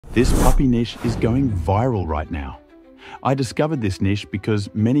This puppy niche is going viral right now. I discovered this niche because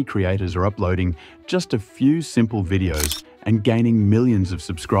many creators are uploading just a few simple videos and gaining millions of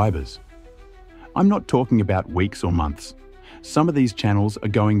subscribers. I'm not talking about weeks or months. Some of these channels are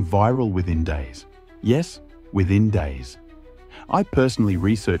going viral within days. Yes, within days. I personally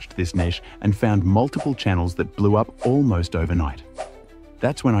researched this niche and found multiple channels that blew up almost overnight.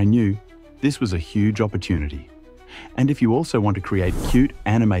 That's when I knew this was a huge opportunity. And if you also want to create cute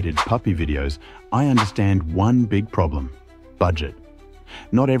animated puppy videos, I understand one big problem: budget.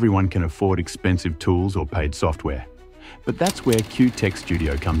 Not everyone can afford expensive tools or paid software. But that's where Q-Tech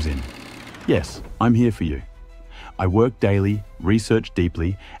Studio comes in. Yes, I'm here for you. I work daily, research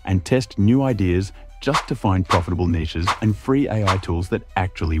deeply, and test new ideas just to find profitable niches and free AI tools that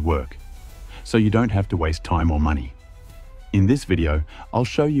actually work, so you don't have to waste time or money. In this video, I'll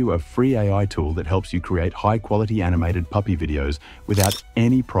show you a free AI tool that helps you create high-quality animated puppy videos without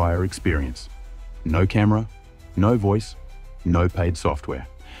any prior experience. No camera, no voice, no paid software.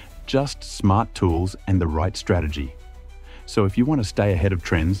 Just smart tools and the right strategy. So if you want to stay ahead of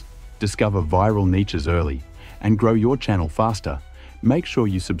trends, discover viral niches early, and grow your channel faster, make sure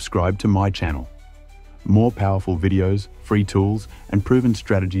you subscribe to my channel. More powerful videos, free tools, and proven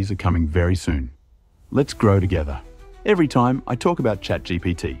strategies are coming very soon. Let's grow together. Every time I talk about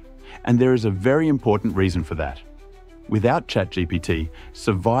ChatGPT, and there is a very important reason for that. Without ChatGPT,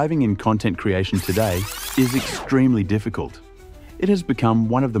 surviving in content creation today is extremely difficult. It has become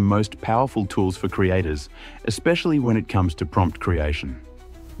one of the most powerful tools for creators, especially when it comes to prompt creation.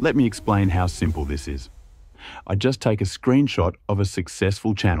 Let me explain how simple this is. I just take a screenshot of a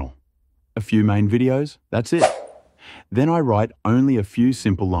successful channel. A few main videos, that's it. Then I write only a few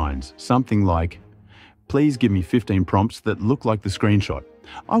simple lines, something like, "Please give me 15 prompts that look like the screenshot.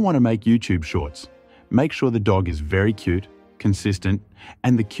 I want to make YouTube shorts. Make sure the dog is very cute, consistent,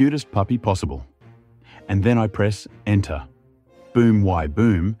 and the cutest puppy possible." And then I press enter. Boom, why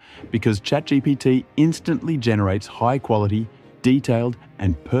boom? Because ChatGPT instantly generates high-quality, detailed,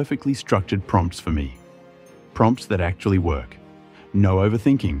 and perfectly structured prompts for me. Prompts that actually work. No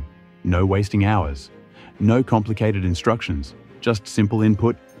overthinking, no wasting hours, no complicated instructions, just simple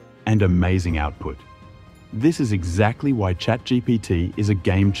input and amazing output. This is exactly why ChatGPT is a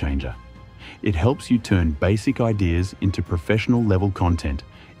game changer. It helps you turn basic ideas into professional-level content,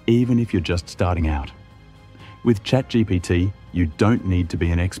 even if you're just starting out. With ChatGPT, you don't need to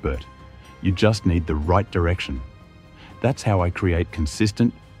be an expert. You just need the right direction. That's how I create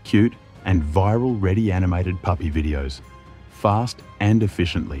consistent, cute, and viral-ready animated puppy videos, fast and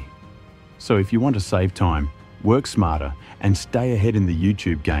efficiently. So if you want to save time, work smarter, and stay ahead in the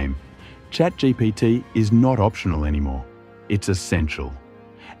YouTube game, ChatGPT is not optional anymore. It's essential.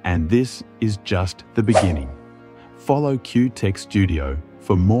 And this is just the beginning. Follow Q-Tech Studio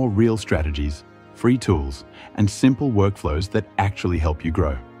for more real strategies, free tools, and simple workflows that actually help you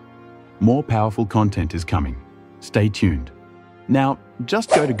grow. More powerful content is coming. Stay tuned. Now,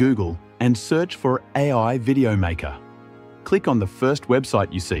 just go to Google and search for AI Video Maker. Click on the first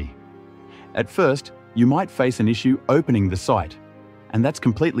website you see. At first, you might face an issue opening the site, and that's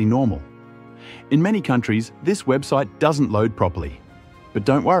completely normal. In many countries, this website doesn't load properly. But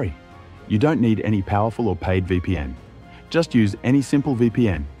don't worry, you don't need any powerful or paid VPN. Just use any simple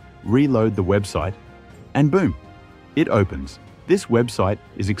VPN, reload the website, and boom, it opens. This website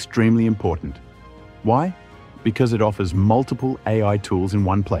is extremely important. Why? Because it offers multiple AI tools in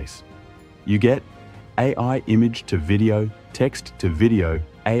one place. You get AI image to video, text to video,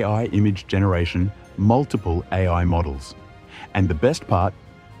 AI image generation, multiple AI models. And the best part,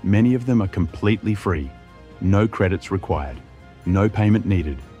 many of them are completely free. No credits required, no payment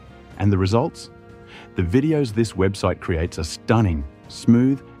needed. And the results? The videos this website creates are stunning,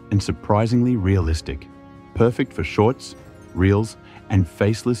 smooth, and surprisingly realistic. Perfect for shorts, reels, and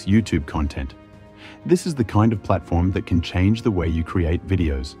faceless YouTube content. This is the kind of platform that can change the way you create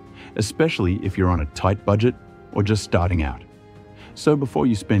videos, especially if you're on a tight budget or just starting out. So before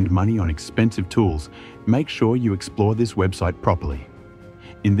you spend money on expensive tools, make sure you explore this website properly.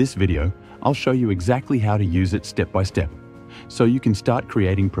 In this video, I'll show you exactly how to use it step by step, so you can start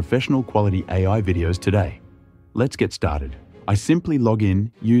creating professional quality AI videos today. Let's get started. I simply log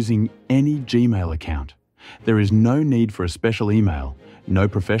in using any Gmail account. There is no need for a special email, no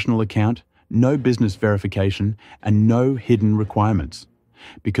professional account, no business verification, and no hidden requirements,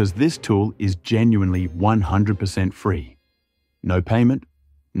 because this tool is genuinely 100% free. No payment,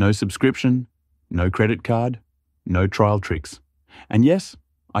 no subscription, no credit card, no trial tricks. And yes,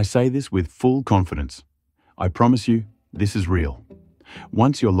 I say this with full confidence. I promise you, this is real.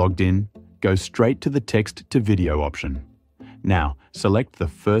 Once you're logged in, go straight to the text to video option. Now, select the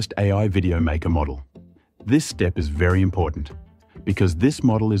first AI video maker model. This step is very important because this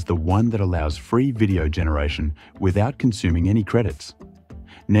model is the one that allows free video generation without consuming any credits.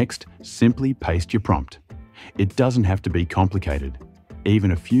 Next, simply paste your prompt. It doesn't have to be complicated.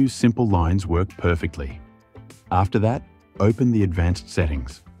 Even a few simple lines work perfectly. After that, open the advanced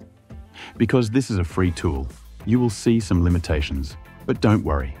settings. Because this is a free tool, you will see some limitations, but don't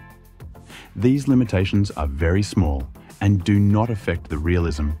worry. These limitations are very small and do not affect the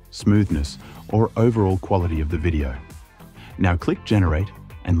realism, smoothness, or overall quality of the video. Now click Generate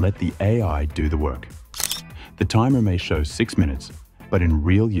and let the AI do the work. The timer may show 6 minutes, but in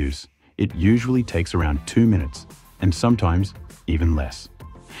real use, it usually takes around 2 minutes, and sometimes even less.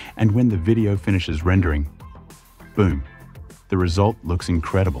 And when the video finishes rendering, boom, the result looks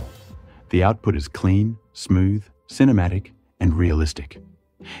incredible. The output is clean, smooth, cinematic, and realistic.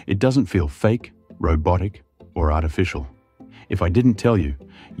 It doesn't feel fake, robotic, or artificial. If I didn't tell you,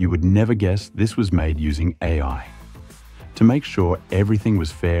 you would never guess this was made using AI. To make sure everything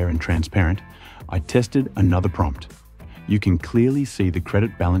was fair and transparent, I tested another prompt. You can clearly see the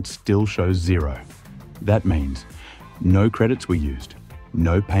credit balance still shows 0. That means no credits were used,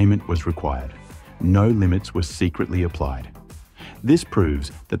 no payment was required, no limits were secretly applied. This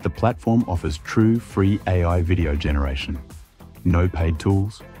proves that the platform offers true free AI video generation. No paid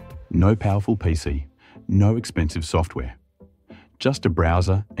tools, no powerful PC, no expensive software. Just a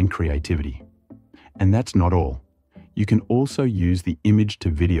browser and creativity. And that's not all. You can also use the image to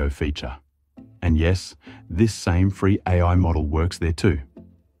video feature. And yes, this same free AI model works there too.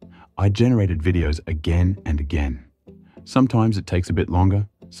 I generated videos again and again. Sometimes it takes a bit longer,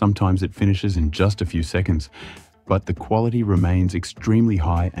 sometimes it finishes in just a few seconds, but the quality remains extremely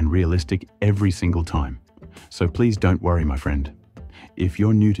high and realistic every single time. So please don't worry, my friend. If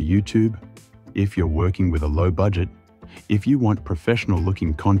you're new to YouTube, if you're working with a low budget, if you want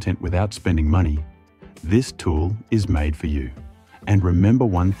professional-looking content without spending money, this tool is made for you. And remember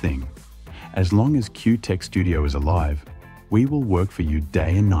one thing, as long as Q-Tech Studio is alive, we will work for you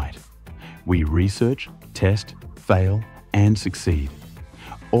day and night. We research, test, fail, and succeed.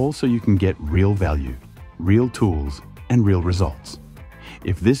 All so you can get real value, real tools, and real results.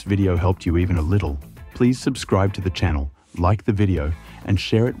 If this video helped you even a little, please subscribe to the channel, like the video, and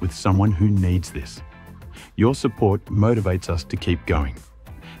share it with someone who needs this. Your support motivates us to keep going.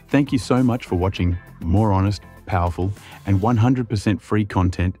 Thank you so much for watching. More honest, powerful, and 100% free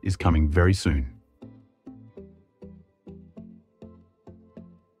content is coming very soon.